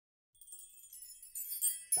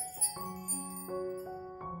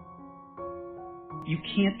You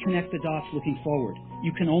can't connect the dots looking forward.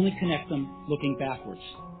 You can only connect them looking backwards.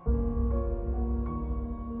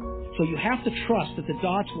 So you have to trust that the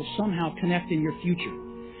dots will somehow connect in your future.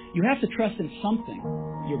 You have to trust in something,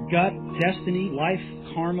 your gut, destiny, life,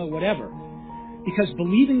 karma, whatever. Because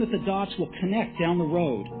believing that the dots will connect down the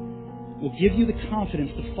road will give you the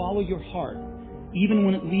confidence to follow your heart, even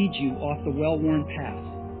when it leads you off the well-worn path.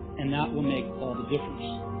 And that will make all the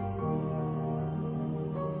difference.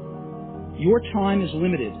 Your time is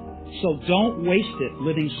limited, so don't waste it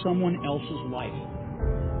living someone else's life.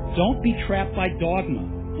 Don't be trapped by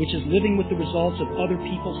dogma, which is living with the results of other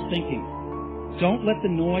people's thinking. Don't let the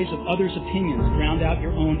noise of others' opinions drown out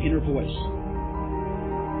your own inner voice.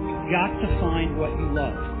 You've got to find what you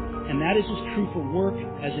love, and that is as true for work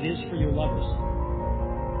as it is for your lovers.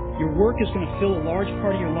 Your work is going to fill a large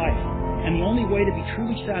part of your life, and the only way to be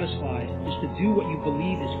truly satisfied is to do what you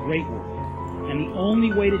believe is great work. And the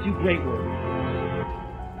only way to do great work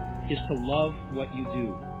is to love what you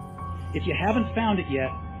do. If you haven't found it yet,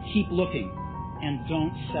 keep looking and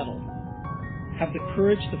don't settle. Have the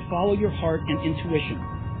courage to follow your heart and intuition.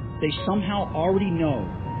 They somehow already know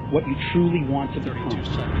what you truly want to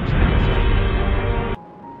become.